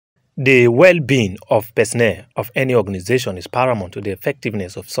The well-being of personnel of any organization is paramount to the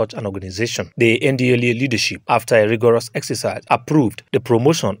effectiveness of such an organization. The NDLEA leadership, after a rigorous exercise, approved the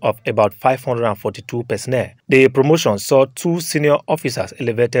promotion of about 542 personnel. The promotion saw 2 senior officers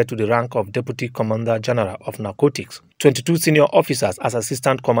elevated to the rank of Deputy Commander General of Narcotics, 22 senior officers as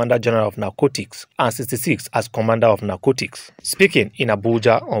Assistant Commander General of Narcotics, and 66 as Commander of Narcotics. Speaking in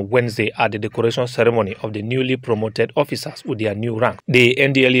Abuja on Wednesday at the decoration ceremony of the newly promoted officers with their new rank, the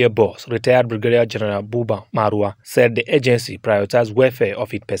NDLEA boss, retired Brigadier General Buba, Marwa, said the agency prioritized welfare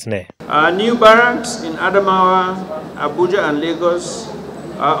of its personnel. Our new barracks in Adamawa, Abuja and Lagos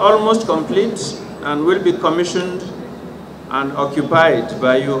are almost complete and will be commissioned and occupied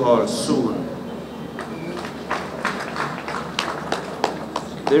by you all soon.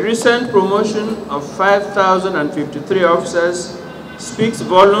 The recent promotion of 5,053 officers speaks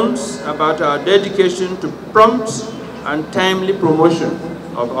volumes about our dedication to prompt and timely promotion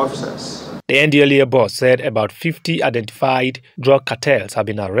of officers. The NDLEA boss said about 50 identified drug cartels have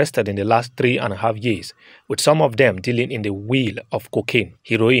been arrested in the last 3.5 years, with some of them dealing in the wheel of cocaine,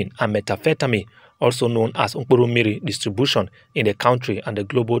 heroin, and methamphetamine, also known as Miri distribution in the country and the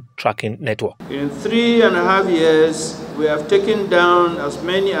global tracking network. In 3.5 years, we have taken down as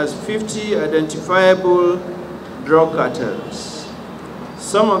many as 50 identifiable drug cartels,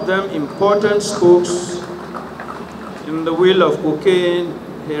 some of them important spokes in the wheel of cocaine,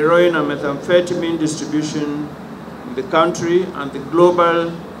 heroin, and methamphetamine distribution in the country and the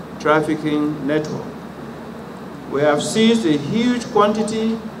global trafficking network. We have seized a huge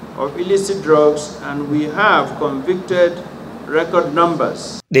quantity of illicit drugs, and we have convicted record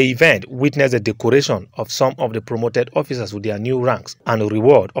numbers. The event witnessed the decoration of some of the promoted officers with their new ranks and a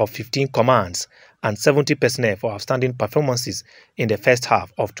reward of 15 commands and 70 personnel for outstanding performances in the first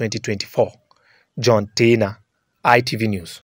half of 2024. John Taylor, ITV News.